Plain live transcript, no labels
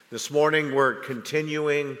This morning we're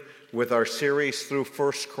continuing with our series through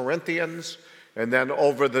 1 Corinthians, and then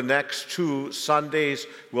over the next 2 Sundays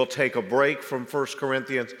we'll take a break from 1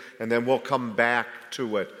 Corinthians, and then we'll come back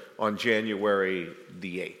to it on January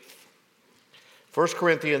the 8th. 1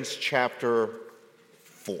 Corinthians chapter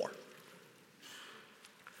 4.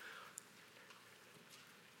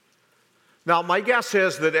 Now, my guess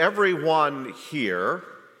is that everyone here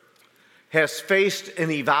has faced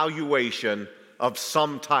an evaluation of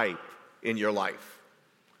some type in your life.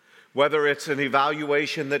 Whether it's an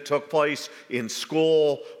evaluation that took place in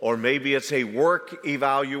school or maybe it's a work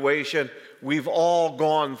evaluation, we've all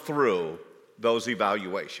gone through those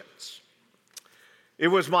evaluations. It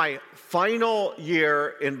was my final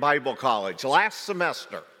year in Bible college, last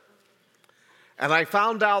semester, and I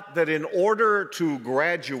found out that in order to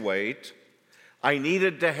graduate, I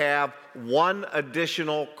needed to have one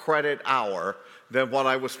additional credit hour than what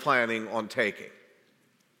I was planning on taking.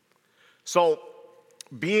 So,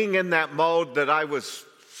 being in that mode that I was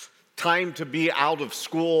time to be out of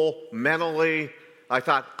school mentally, I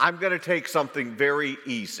thought, I'm going to take something very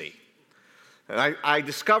easy. And I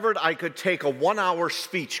discovered I could take a 1-hour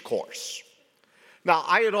speech course. Now,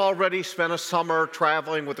 I had already spent a summer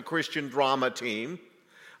traveling with the Christian drama team.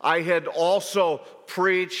 I had also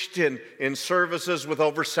preached in services with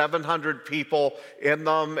over 700 people in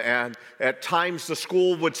them, and at times the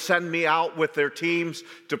school would send me out with their teams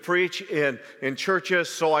to preach in churches,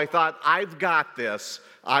 so I thought, I've got this.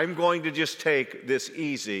 I'm going to just take this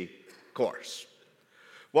easy course.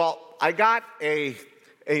 Well, I got a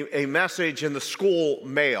message in the school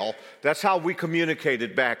mail. That's how we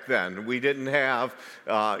communicated back then. We didn't have,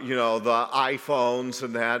 the iPhones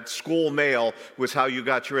and that. School mail was how you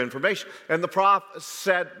got your information. And the prof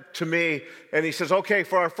said to me, and he says, okay,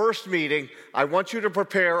 for our first meeting, I want you to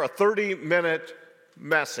prepare a 30-minute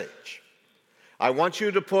message. I want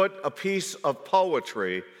you to put a piece of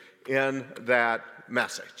poetry in that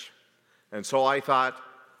message. And so I thought,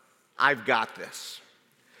 I've got this.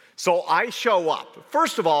 So I show up.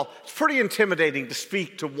 First of all, it's pretty intimidating to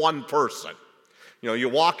speak to one person. You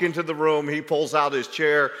walk into the room, he pulls out his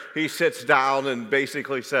chair, he sits down and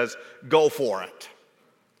basically says, go for it.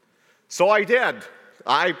 So I did.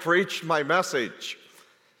 I preached my message.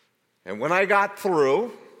 And when I got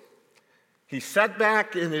through, he sat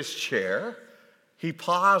back in his chair, he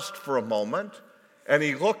paused for a moment, and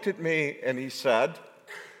he looked at me and he said,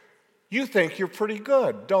 you think you're pretty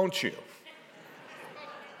good, don't you?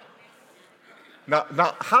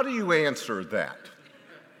 Now, how do you answer that?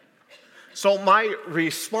 So my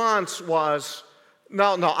response was,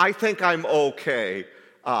 no, I think I'm okay,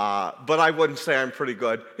 but I wouldn't say I'm pretty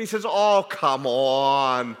good. He says, oh, come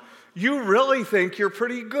on. You really think you're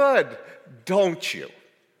pretty good, don't you?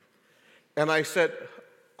 And I said,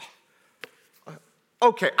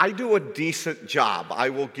 okay, I do a decent job. I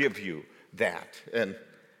will give you that. And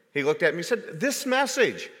he looked at me and said, this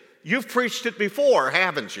message, you've preached it before,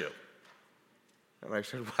 haven't you? And I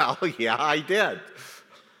said, well, yeah, I did.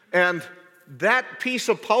 And that piece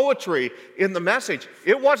of poetry in the message,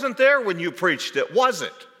 it wasn't there when you preached it, was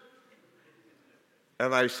it?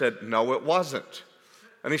 And I said, no, it wasn't.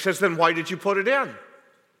 And he says, then why did you put it in?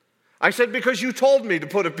 I said, because you told me to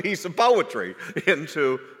put a piece of poetry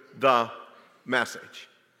into the message.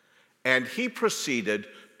 And he proceeded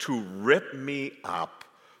to rip me up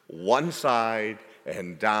one side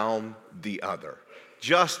and down the other,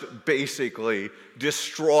 just basically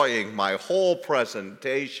destroying my whole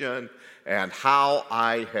presentation and how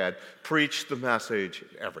I had preached the message,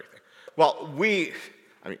 everything. Well, we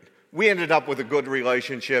ended up with a good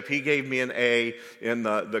relationship. He gave me an A in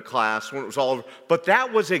the class when it was all over. But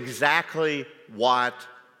that was exactly what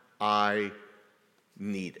I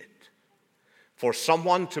needed. For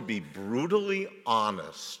someone to be brutally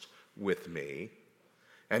honest with me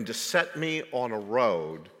and to set me on a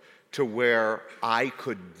road to where I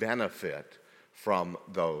could benefit from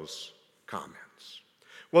those comments.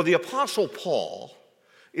 Well, the Apostle Paul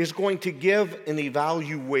is going to give an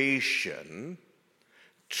evaluation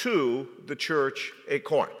to the church at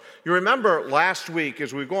Corinth. You remember last week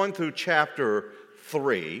as we were going through chapter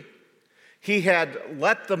 3, he had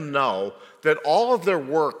let them know that all of their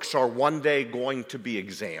works are one day going to be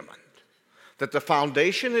examined, that the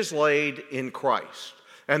foundation is laid in Christ,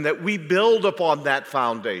 and that we build upon that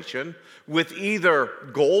foundation with either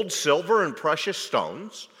gold, silver, and precious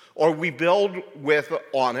stones, or we build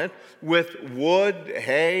on it with wood,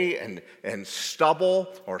 hay, and stubble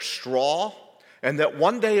or straw, and that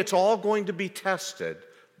one day it's all going to be tested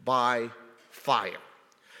by fire.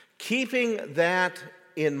 Keeping that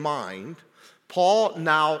in mind, Paul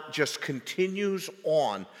now just continues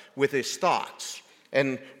on with his thoughts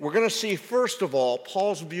And we're going to see, first of all,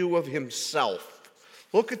 Paul's view of himself.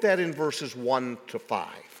 Look at that in verses 1 to 5.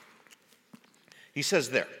 He says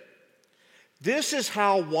there, "This is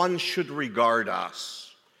how one should regard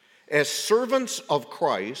us, as servants of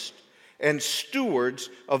Christ and stewards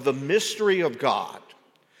of the mystery of God.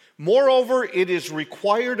 Moreover, it is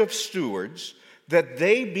required of stewards that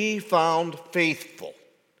they be found faithful.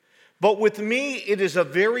 But with me it is a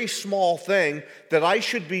very small thing that I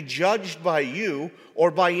should be judged by you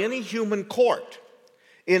or by any human court.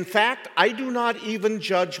 In fact, I do not even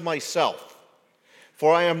judge myself,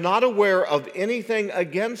 for I am not aware of anything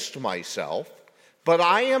against myself, but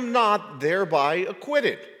I am not thereby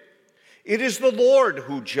acquitted. It is the Lord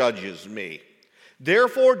who judges me.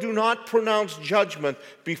 Therefore, do not pronounce judgment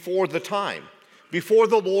before the time, before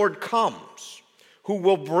the Lord comes, who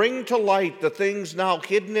will bring to light the things now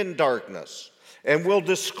hidden in darkness and will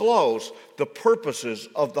disclose the purposes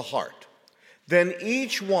of the heart. Then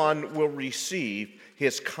each one will receive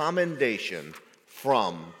his commendation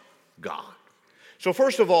from God." So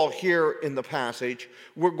first of all, here in the passage,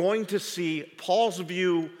 we're going to see Paul's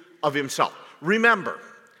view of himself. Remember,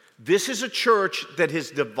 this is a church that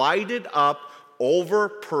is divided up over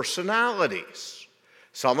personalities.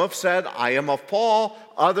 Some have said, "I am of Paul,"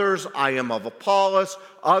 others, "I am of Apollos,"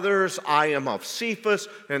 others, "I am of Cephas,"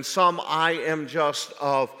 and some, "I am just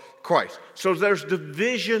of Christ." So there's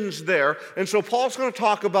divisions there. And so Paul's going to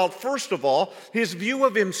talk about, first of all, his view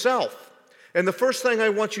of himself. And the first thing I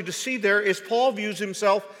want you to see there is Paul views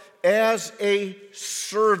himself as a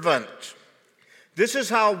servant. This is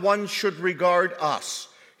how one should regard us.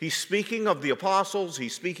 He's speaking of the apostles,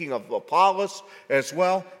 he's speaking of Apollos as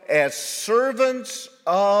well, as servants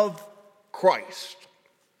of Christ.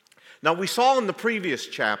 Now, we saw in the previous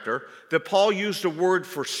chapter that Paul used a word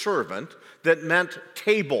for servant that meant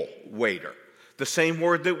table waiter, the same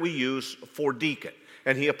word that we use for deacon,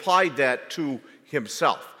 and he applied that to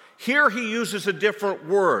himself. Here he uses a different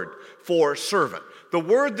word for servant. The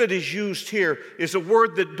word that is used here is a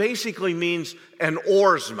word that basically means an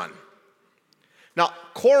oarsman. Now,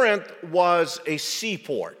 Corinth was a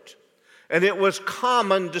seaport, and it was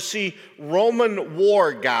common to see Roman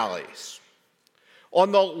war galleys.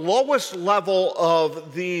 On the lowest level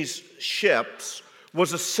of these ships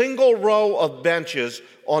was a single row of benches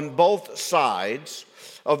on both sides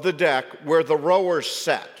of the deck where the rowers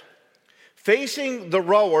sat. Facing the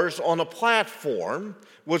rowers on a platform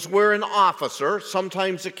was where an officer,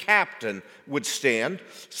 sometimes a captain, would stand,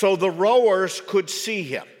 so the rowers could see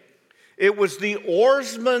him. It was the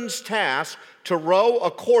oarsman's task to row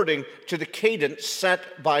according to the cadence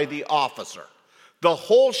set by the officer. The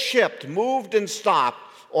whole ship moved and stopped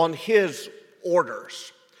on his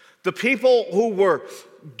orders. The people who were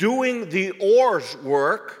doing the oars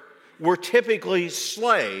work were typically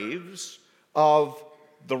slaves of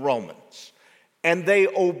the Romans, and they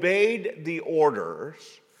obeyed the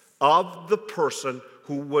orders of the person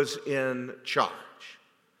who was in charge.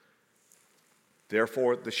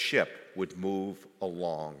 Therefore, the ship would move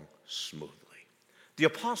along smoothly. The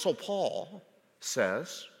Apostle Paul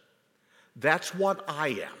says, that's what I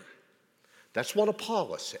am. That's what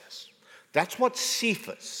Apollos is. That's what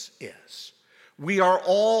Cephas is. We are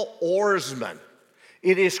all oarsmen.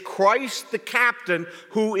 It is Christ the captain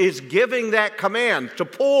who is giving that command to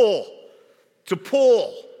pull, to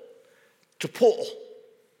pull, to pull.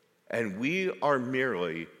 And we are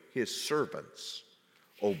merely his servants,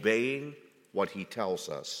 obeying what he tells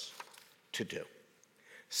us to do.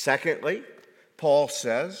 Secondly, Paul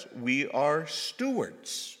says we are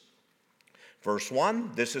stewards. Verse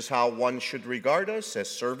 1, this is how one should regard us, as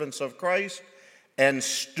servants of Christ and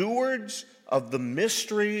stewards of the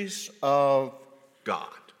mysteries of God.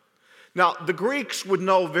 Now, the Greeks would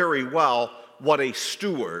know very well what a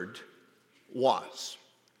steward was.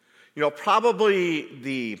 You know, probably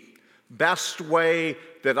the best way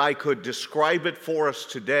that I could describe it for us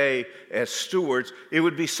today as stewards, it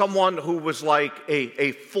would be someone who was like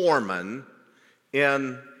a foreman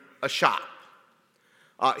in a shop.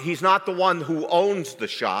 He's not the one who owns the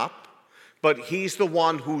shop, but he's the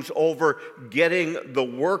one who's over getting the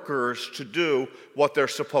workers to do what they're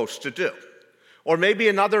supposed to do. Or maybe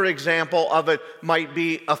another example of it might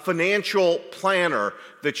be a financial planner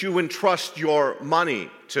that you entrust your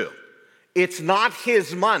money to. It's not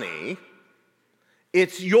his money,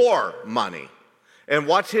 it's your money. And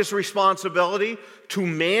what's his responsibility? To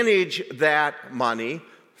manage that money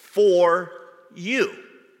for you.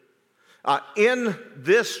 In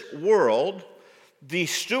this world, the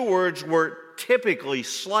stewards were typically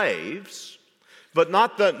slaves but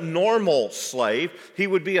not the normal slave. He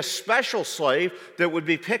would be a special slave that would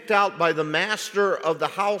be picked out by the master of the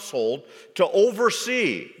household to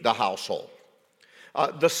oversee the household.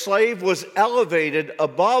 The slave was elevated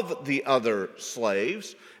above the other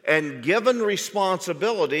slaves and given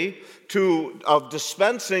responsibility of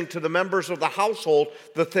dispensing to the members of the household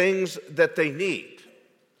the things that they need.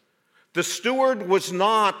 The steward was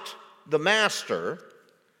not the master,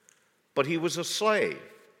 but he was a slave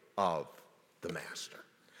of the master.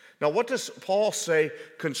 Now, what does Paul say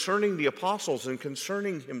concerning the apostles and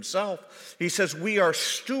concerning himself? He says, we are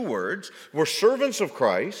stewards, we're servants of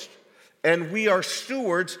Christ, and we are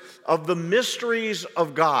stewards of the mysteries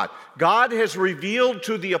of God. God has revealed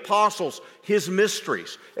to the apostles his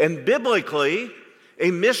mysteries. And biblically,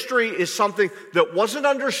 a mystery is something that wasn't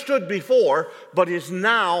understood before, but is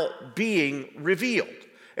now being revealed.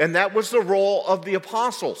 And that was the role of the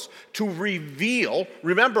apostles, to reveal.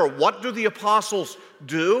 Remember, what do the apostles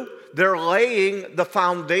do? They're laying the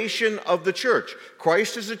foundation of the church.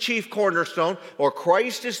 Christ is the chief cornerstone, or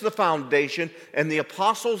Christ is the foundation, and the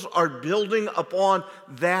apostles are building upon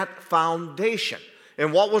that foundation.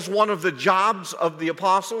 And what was one of the jobs of the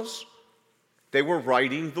apostles? They were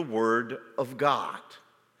writing the Word of God.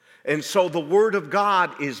 And so the Word of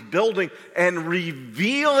God is building and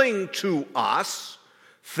revealing to us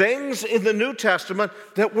things in the New Testament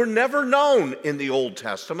that were never known in the Old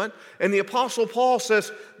Testament. And the Apostle Paul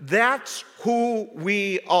says, that's who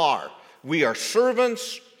we are. We are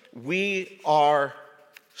servants, we are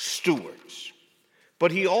stewards.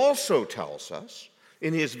 But he also tells us,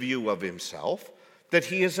 in his view of himself, that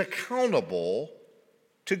he is accountable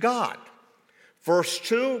to God. Verse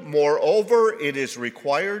 2, moreover, it is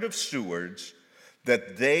required of stewards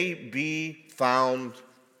that they be found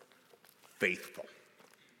faithful.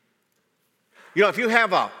 You know, if you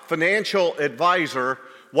have a financial advisor,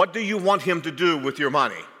 what do you want him to do with your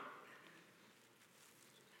money?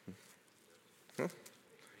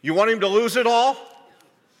 You want him to lose it all?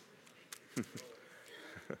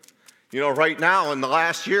 You know, right now, in the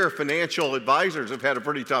last year, financial advisors have had a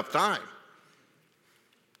pretty tough time.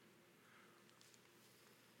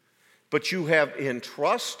 But you have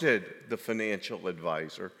entrusted the financial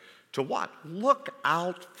advisor to what? Look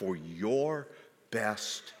out for your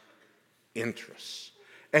best interests.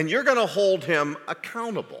 And you're going to hold him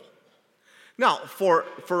accountable. Now,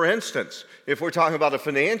 for instance, if we're talking about a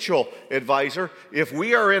financial advisor, if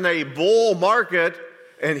we are in a bull market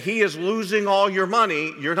and he is losing all your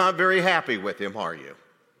money, you're not very happy with him, are you?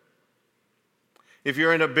 If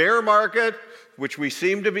you're in a bear market, which we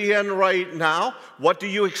seem to be in right now, what do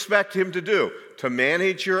you expect him to do? To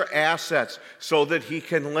manage your assets so that he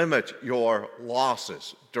can limit your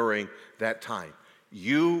losses during that time.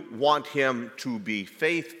 You want him to be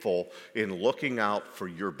faithful in looking out for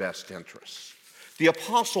your best interests. The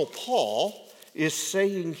Apostle Paul is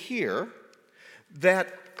saying here that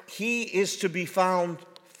he is to be found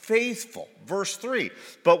faithful. Verse 3,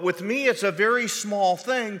 but with me it's a very small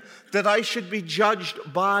thing that I should be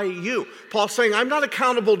judged by you. Paul's saying, I'm not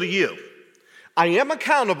accountable to you. I am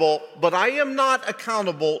accountable, but I am not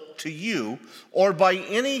accountable to you or by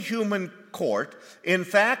any human court. In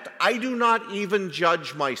fact, I do not even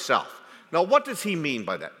judge myself. Now, what does he mean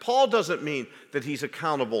by that? Paul doesn't mean that he's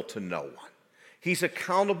accountable to no one. He's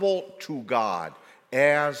accountable to God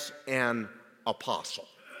as an apostle.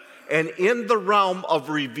 And in the realm of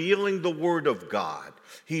revealing the Word of God,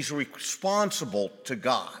 he's responsible to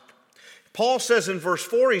God. Paul says in verse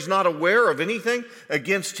 4, he's not aware of anything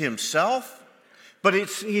against himself, but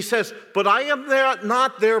he says, but I am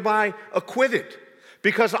not thereby acquitted,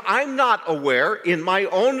 because I'm not aware in my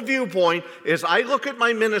own viewpoint as I look at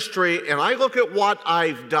my ministry and I look at what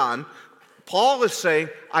I've done. Paul is saying,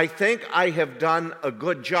 I think I have done a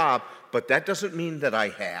good job, but that doesn't mean that I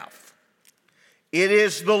have. It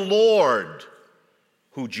is the Lord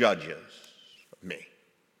who judges me.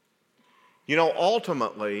 You know,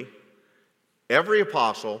 ultimately, every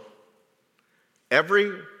apostle,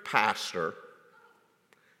 every pastor,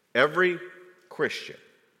 every Christian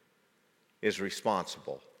is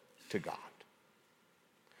responsible to God.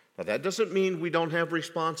 Now, that doesn't mean we don't have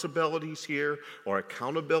responsibilities here or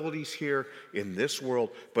accountabilities here in this world,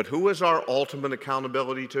 but who is our ultimate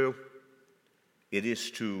accountability to? It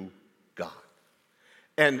is to God.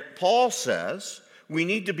 And Paul says we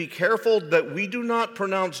need to be careful that we do not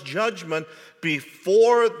pronounce judgment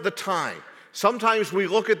before the time. Sometimes we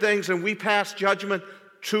look at things and we pass judgment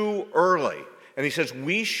too early. And he says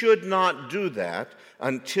we should not do that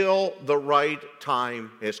until the right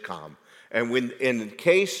time has come. And when, in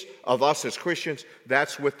case of us as Christians,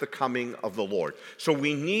 that's with the coming of the Lord. So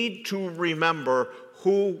we need to remember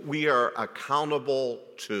who we are accountable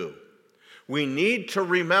to. We need to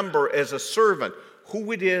remember as a servant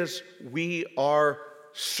who it is we are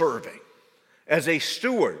serving. As a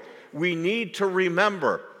steward, we need to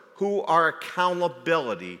remember who our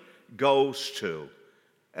accountability goes to,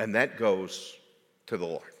 and that goes to the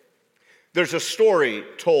Lord. There's a story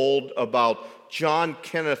told about John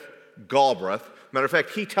Kenneth Galbraith. Matter of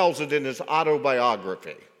fact, he tells it in his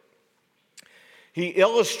autobiography. He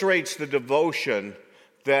illustrates the devotion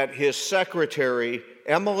that his secretary,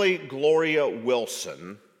 Emily Gloria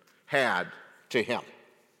Wilson, had to him.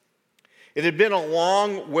 It had been a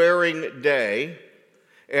long, wearing day,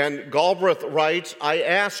 and Galbraith writes, "I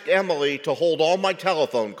asked Emily to hold all my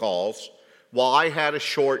telephone calls while I had a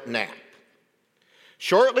short nap.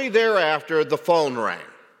 Shortly thereafter, the phone rang.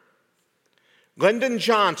 Lyndon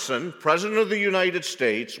Johnson, President of the United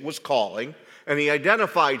States, was calling, and he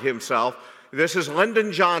identified himself. This is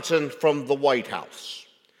Lyndon Johnson from the White House.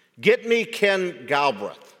 Get me Ken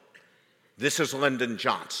Galbraith. This is Lyndon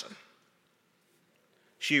Johnson."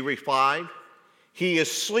 She replied, "He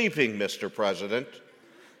is sleeping, Mr. President.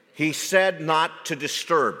 He said not to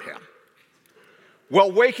disturb him."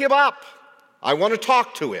 "Well, wake him up. I want to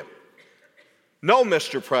talk to him." "No,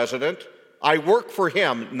 Mr. President. I work for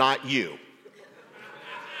him, not you."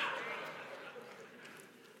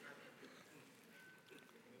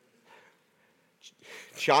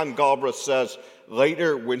 John Galbraith says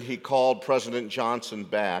later when he called President Johnson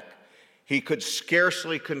back, he could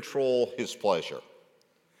scarcely control his pleasure.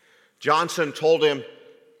 Johnson told him,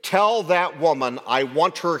 "Tell that woman I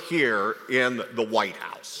want her here in the White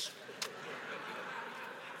House."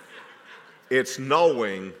 It's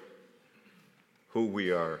knowing who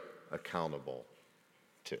we are accountable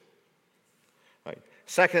to. Right.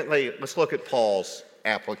 Secondly, let's look at Paul's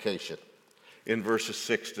application in verses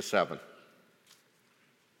 6 to 7.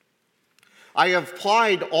 "I have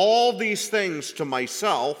applied all these things to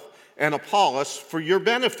myself and Apollos for your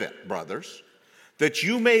benefit, brothers, that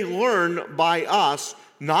you may learn by us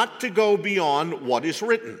not to go beyond what is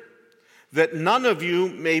written, that none of you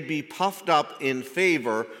may be puffed up in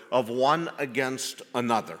favor of one against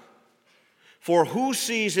another. For who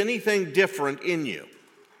sees anything different in you?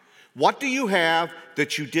 What do you have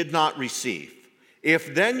that you did not receive?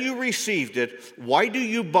 If then you received it, why do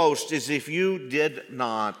you boast as if you did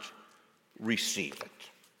not receive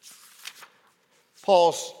it?"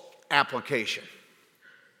 Paul's application.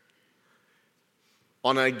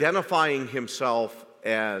 On identifying himself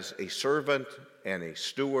as a servant and a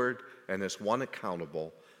steward and as one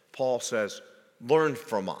accountable, Paul says, learn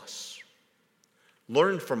from us.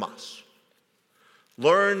 Learn from us.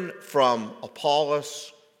 Learn from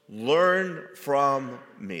Apollos. Learn from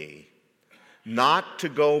me. Not to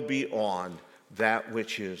go beyond that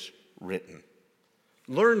which is written.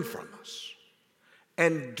 Learn from us.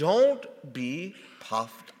 And don't be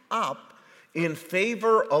puffed up in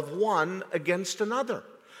favor of one against another.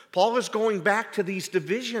 Paul is going back to these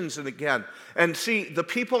divisions and again. And see, the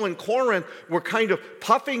people in Corinth were kind of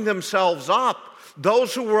puffing themselves up.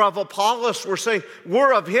 Those who were of Apollos were saying,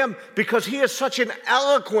 we're of him because he is such an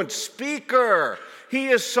eloquent speaker. He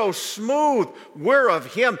is so smooth. We're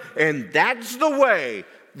of him. And that's the way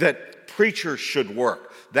that preachers should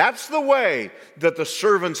work. That's the way that the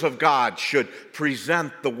servants of God should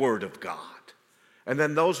present the word of God. And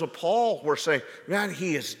then those of Paul were saying, man,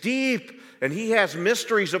 he is deep and he has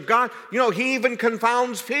mysteries of God. You know, he even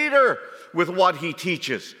confounds Peter with what he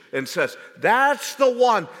teaches and says, that's the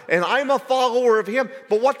one, and I'm a follower of him.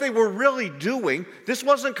 But what they were really doing, this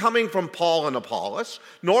wasn't coming from Paul and Apollos,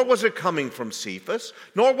 nor was it coming from Cephas,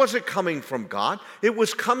 nor was it coming from God. It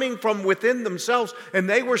was coming from within themselves, and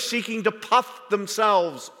they were seeking to puff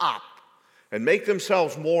themselves up and make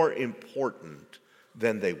themselves more important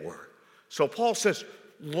than they were. So Paul says,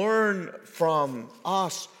 learn from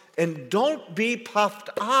us and don't be puffed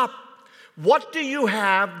up. What do you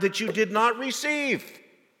have that you did not receive?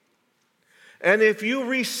 And if you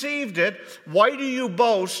received it, why do you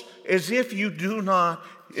boast as if you did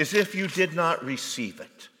not receive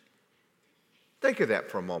it? Think of that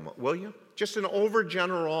for a moment, will you? Just an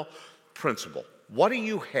overgeneral principle. What do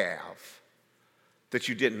you have that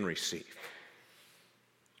you didn't receive?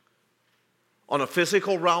 On a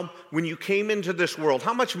physical realm, when you came into this world,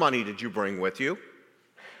 how much money did you bring with you?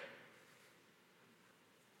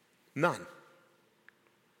 None.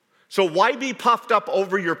 So why be puffed up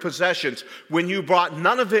over your possessions when you brought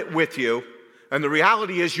none of it with you, and the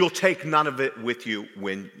reality is you'll take none of it with you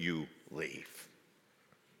when you leave?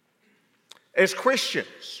 As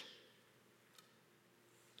Christians,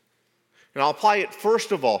 And I'll apply it,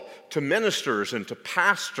 first of all, to ministers and to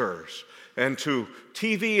pastors and to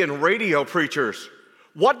TV and radio preachers.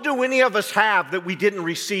 What do any of us have that we didn't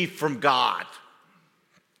receive from God?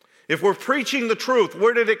 If we're preaching the truth,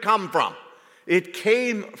 where did it come from? It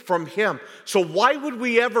came from Him. So why would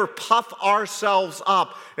we ever puff ourselves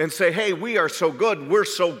up and say, hey, we are so good, we're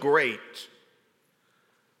so great?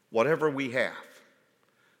 Whatever we have,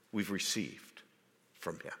 we've received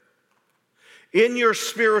from Him. In your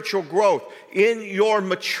spiritual growth, in your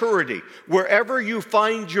maturity, wherever you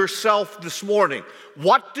find yourself this morning,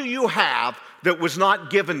 what do you have that was not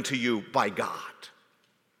given to you by God?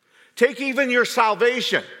 Take even your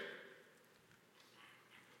salvation.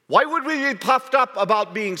 Why would we be puffed up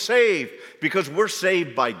about being saved? Because we're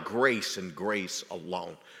saved by grace and grace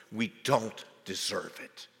alone. We don't deserve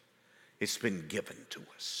it. It's been given to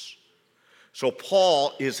us. So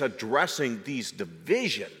Paul is addressing these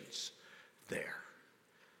divisions there,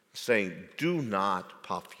 saying, do not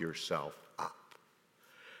puff yourself up.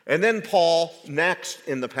 And then Paul, next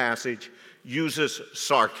in the passage, uses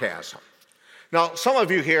sarcasm. Now, some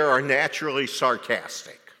of you here are naturally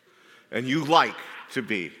sarcastic, and you like to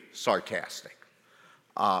be sarcastic.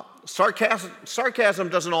 Sarcasm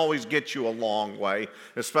doesn't always get you a long way,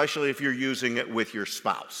 especially if you're using it with your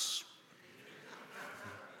spouse.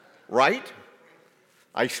 Right?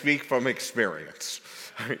 I speak from experience.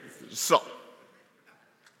 So,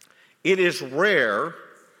 it is rare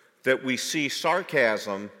that we see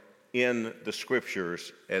sarcasm in the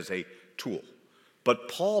Scriptures as a tool, but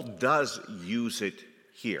Paul does use it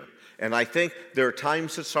here. And I think there are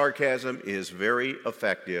times that sarcasm is very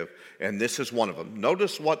effective, and this is one of them.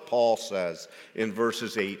 Notice what Paul says in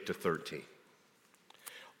verses 8 to 13.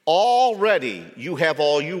 Already you have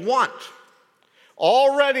all you want.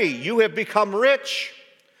 Already you have become rich.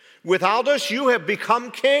 Without us you have become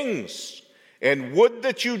kings. And would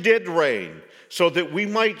that you did reign, so that we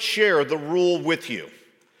might share the rule with you.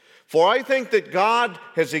 For I think that God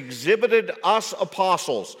has exhibited us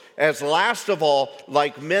apostles as last of all,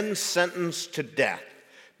 like men sentenced to death,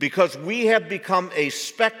 because we have become a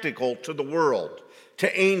spectacle to the world,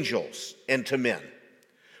 to angels, and to men.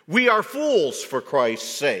 We are fools for Christ's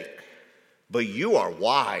sake, but you are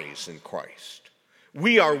wise in Christ.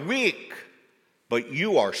 We are weak, but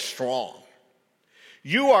you are strong.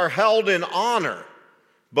 You are held in honor,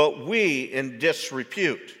 but we in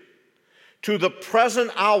disrepute. To the present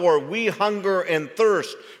hour we hunger and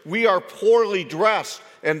thirst. We are poorly dressed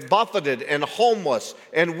and buffeted and homeless,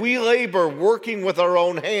 and we labor working with our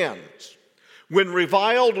own hands. When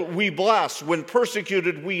reviled, we bless. When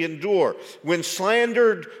persecuted, we endure. When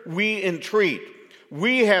slandered, we entreat.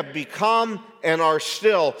 We have become and are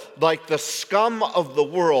still like the scum of the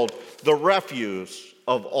world, the refuse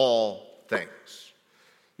of all things.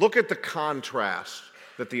 Look at the contrast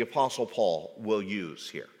that the Apostle Paul will use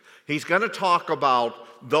here. He's going to talk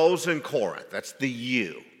about those in Corinth. That's the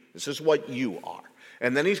you. This is what you are.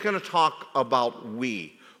 And then he's going to talk about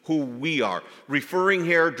we, who we are, referring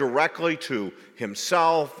here directly to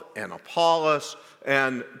himself and Apollos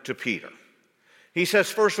and to Peter. He says,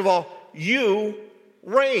 first of all, you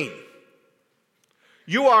reign.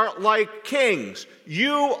 You are like kings.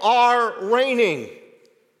 You are reigning.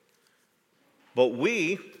 But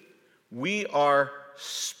we are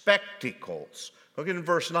spectacles. Look at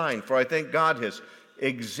verse 9. For I think God has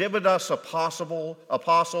exhibited us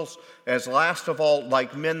apostles as last of all,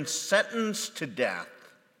 like men sentenced to death,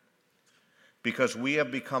 because we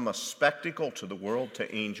have become a spectacle to the world,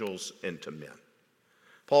 to angels, and to men.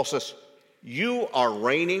 Paul says, you are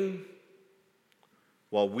reigning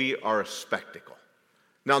while we are a spectacle.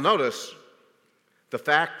 Now notice, the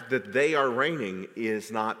fact that they are reigning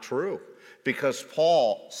is not true, because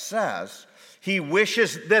Paul says he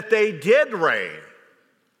wishes that they did reign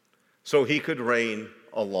so he could reign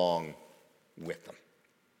along with them.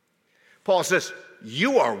 Paul says,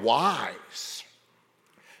 you are wise.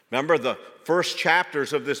 Remember, the first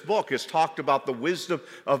chapters of this book is talked about the wisdom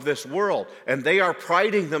of this world, and they are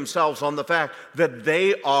priding themselves on the fact that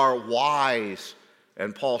they are wise.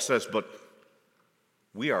 And Paul says, but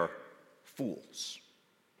we are fools.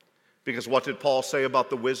 Because what did Paul say about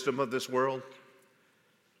the wisdom of this world?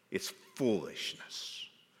 It's foolishness.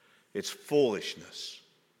 It's foolishness.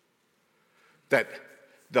 That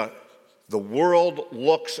the world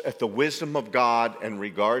looks at the wisdom of God and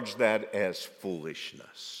regards that as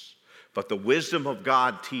foolishness. But the wisdom of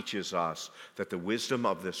God teaches us that the wisdom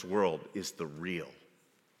of this world is the real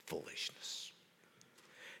foolishness.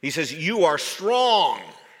 He says, you are strong,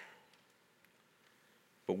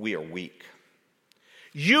 but we are weak.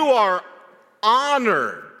 You are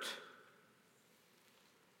honored,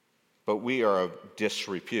 but we are of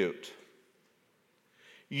disrepute.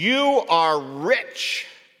 You are rich.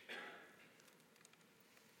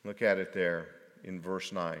 Look at it there in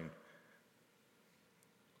verse 9.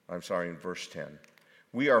 In verse 10.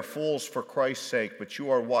 We are fools for Christ's sake, but you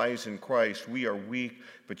are wise in Christ. We are weak,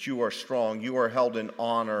 but you are strong. You are held in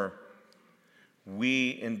honor,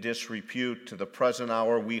 we in disrepute. To the present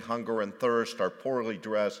hour we hunger and thirst, are poorly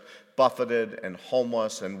dressed, buffeted and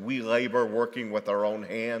homeless, and we labor, working with our own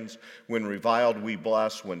hands. When reviled we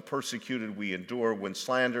bless, when persecuted we endure, when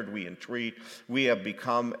slandered we entreat. We have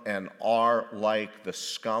become and are like the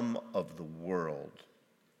scum of the world,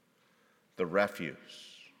 the refuse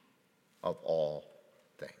of all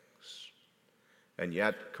things. And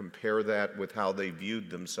yet compare that with how they viewed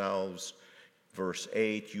themselves. Verse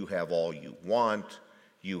 8, you have all you want,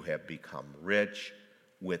 you have become rich.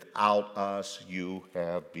 Without us, you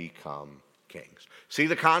have become kings. See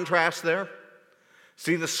the contrast there?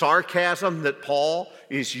 See the sarcasm that Paul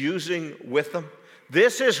is using with them?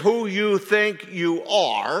 This is who you think you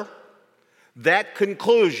are. That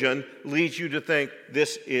conclusion leads you to think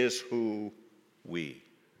this is who we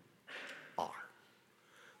are.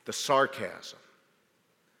 The sarcasm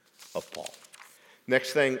of Paul.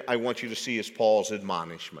 Next thing I want you to see is Paul's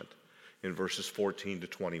admonishment in verses 14 to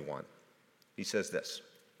 21. He says this: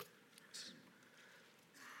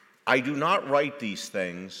 I do not write these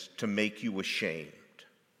things to make you ashamed,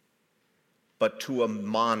 but to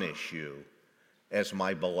admonish you as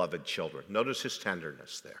my beloved children. Notice his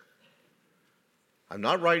tenderness there. I'm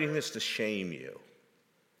not writing this to shame you,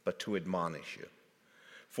 but to admonish you.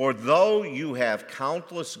 For though you have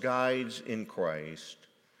countless guides in Christ,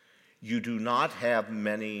 you do not have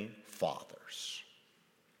many fathers.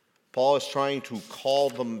 Paul is trying to call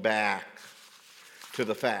them back to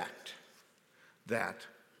the fact that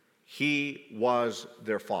he was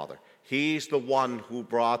their father. He's the one who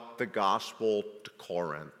brought the gospel to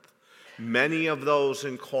Corinth. Many of those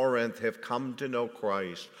in Corinth have come to know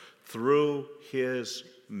Christ through his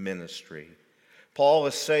ministry. Paul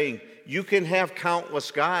is saying you can have countless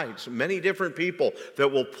guides, many different people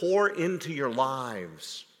that will pour into your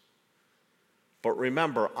lives. But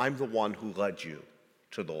remember, I'm the one who led you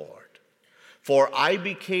to the Lord. For I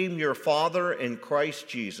became your father in Christ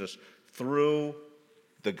Jesus through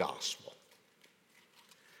the gospel.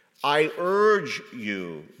 I urge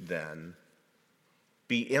you then,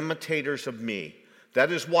 be imitators of me.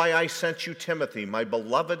 That is why I sent you Timothy, my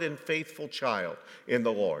beloved and faithful child in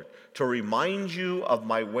the Lord, to remind you of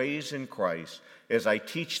my ways in Christ as I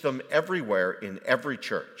teach them everywhere in every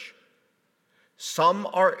church. Some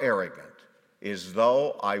are arrogant, as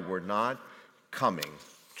though I were not coming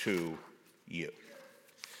to you.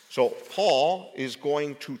 So Paul is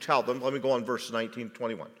going to tell them, let me go on verse 19,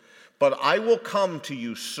 21. But I will come to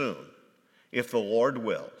you soon, if the Lord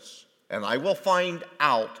wills, and I will find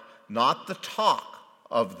out not the talk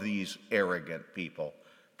of these arrogant people,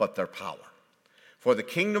 but their power. For the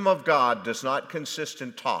kingdom of God does not consist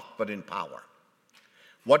in talk, but in power.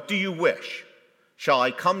 What do you wish? Shall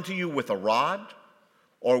I come to you with a rod,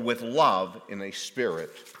 or with love in a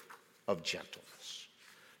spirit of gentleness?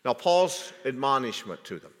 Now, Paul's admonishment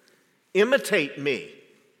to them: imitate me.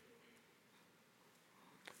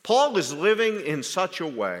 Paul is living in such a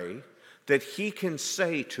way that he can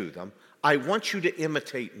say to them, I want you to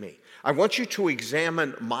imitate me. I want you to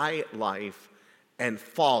examine my life and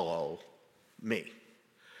follow me.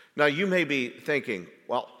 Now, you may be thinking,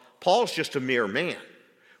 well, Paul's just a mere man.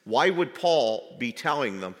 Why would Paul be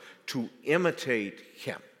telling them to imitate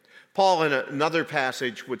him? Paul, in another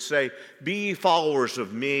passage, would say, be ye followers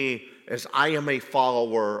of me as I am a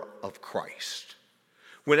follower of Christ.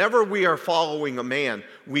 Whenever we are following a man,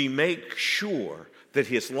 we make sure that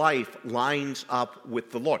his life lines up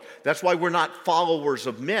with the Lord. That's why we're not followers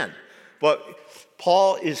of men. But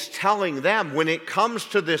Paul is telling them, when it comes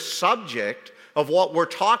to this subject of what we're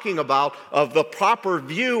talking about, of the proper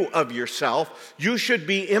view of yourself, you should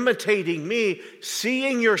be imitating me,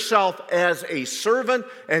 seeing yourself as a servant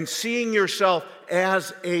and seeing yourself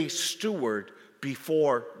as a steward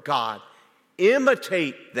before God.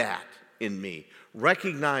 Imitate that in me,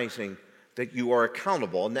 recognizing that you are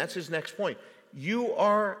accountable. And that's his next point. You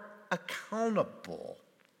are accountable.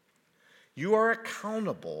 You are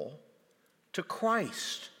accountable to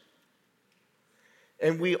Christ.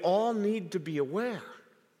 And we all need to be aware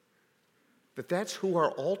that that's who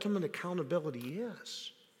our ultimate accountability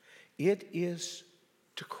is. It is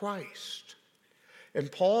to Christ.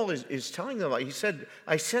 And Paul is telling them, he said,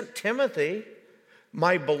 I sent Timothy,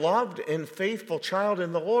 my beloved and faithful child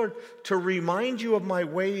in the Lord, to remind you of my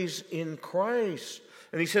ways in Christ.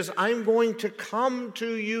 And he says, I'm going to come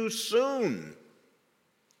to you soon.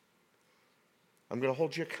 I'm going to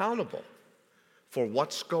hold you accountable for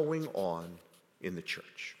what's going on in the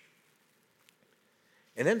church.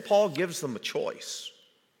 And then Paul gives them a choice.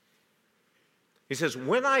 He says,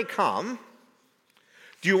 when I come,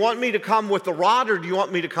 do you want me to come with the rod or do you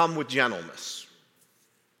want me to come with gentleness?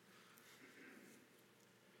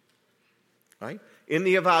 Right? In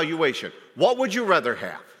the evaluation, what would you rather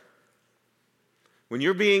have? When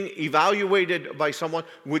you're being evaluated by someone,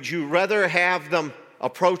 would you rather have them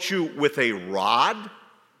approach you with a rod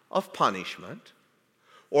of punishment,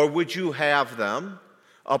 or would you have them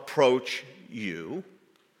approach you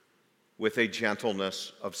with a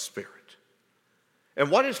gentleness of spirit? And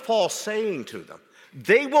what is Paul saying to them?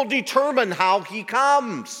 They will determine how he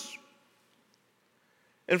comes.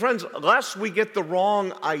 And friends, lest we get the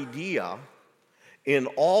wrong idea in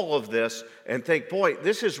all of this and think, boy,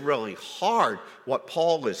 this is really hard, what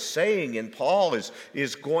Paul is saying, and Paul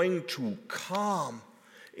is going to come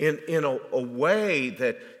in a way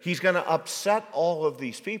that he's going to upset all of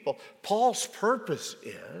these people. Paul's purpose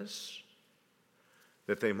is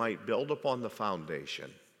that they might build upon the foundation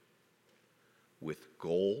with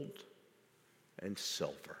gold and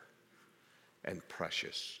silver and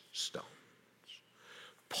precious stones.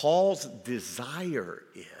 Paul's desire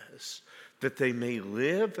is that they may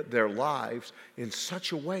live their lives in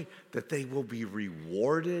such a way that they will be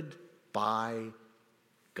rewarded by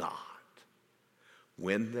God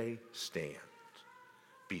when they stand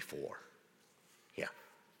before Him.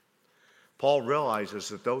 Paul realizes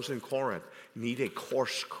that those in Corinth need a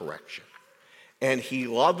course correction, and he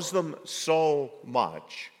loves them so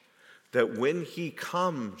much that when he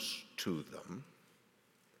comes to them,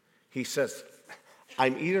 he says,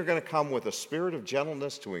 I'm either going to come with a spirit of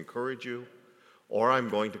gentleness to encourage you, or I'm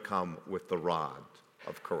going to come with the rod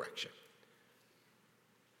of correction.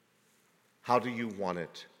 How do you want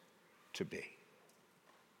it to be?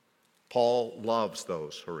 Paul loves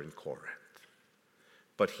those who are in Corinth,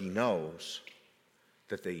 but he knows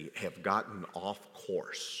that they have gotten off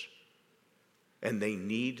course and they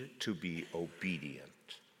need to be obedient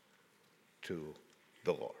to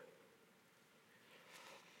the Lord.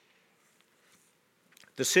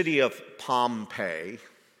 The city of Pompeii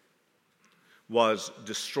was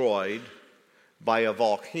destroyed by a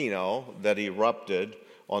volcano that erupted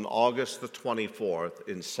on August the 24th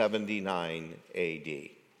in 79 AD.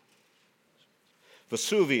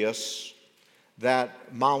 Vesuvius,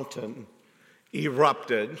 that mountain,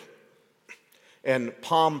 erupted, and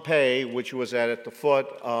Pompeii, which was at the foot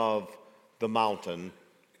of the mountain,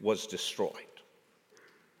 was destroyed.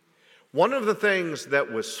 One of the things that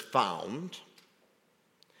was found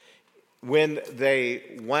when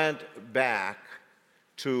they went back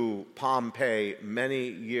to Pompeii many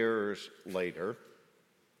years later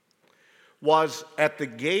was at the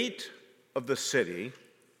gate of the city,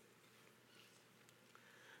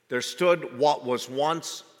 there stood what was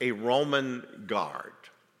once a Roman guard.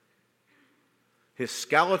 His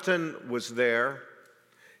skeleton was there,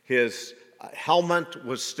 his helmet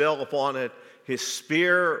was still upon it, his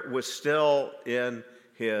spear was still in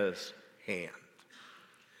his hand.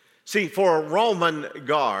 See, for a Roman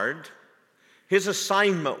guard, his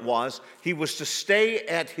assignment was he was to stay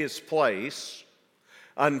at his place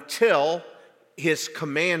until his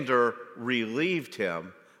commander relieved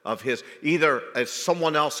him of his, either as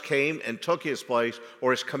someone else came and took his place,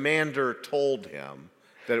 or his commander told him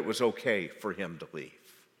that it was okay for him to leave.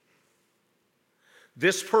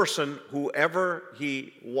 This person, whoever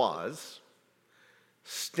he was,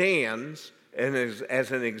 stands and is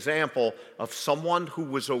as an example of someone who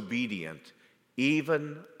was obedient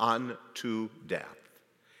even unto death.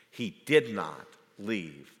 He did not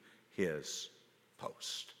leave his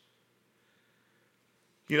post.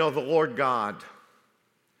 You know, the Lord God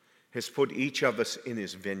has put each of us in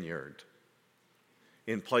His vineyard,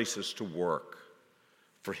 in places to work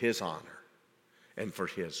for His honor and for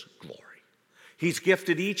His glory. He's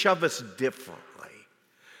gifted each of us differently,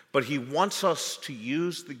 but He wants us to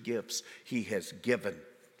use the gifts He has given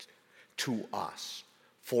to us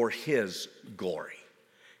for His glory.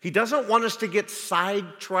 He doesn't want us to get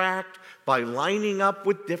sidetracked by lining up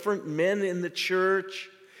with different men in the church.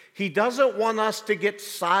 He doesn't want us to get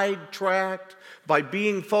sidetracked by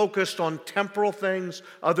being focused on temporal things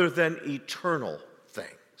other than eternal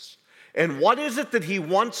things. And what is it that He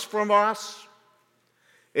wants from us?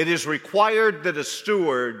 It is required that a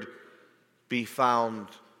steward be found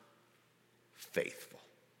faithful.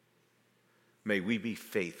 May we be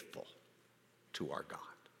faithful to our God.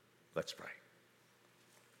 Let's pray.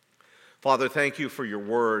 Father, thank You for Your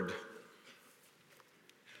word.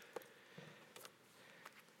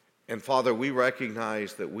 And Father, we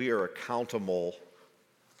recognize that we are accountable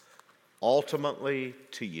ultimately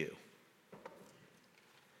to You.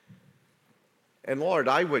 And Lord,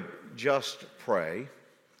 I would just pray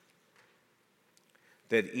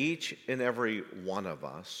that each and every one of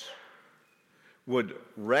us would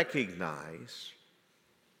recognize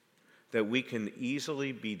that we can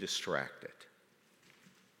easily be distracted.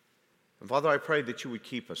 And Father, I pray that you would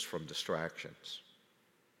keep us from distractions.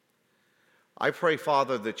 I pray,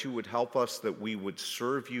 Father, that you would help us, that we would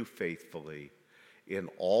serve you faithfully in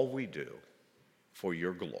all we do for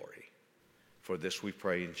your glory. For this we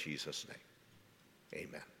pray in Jesus' name.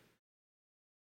 Amen.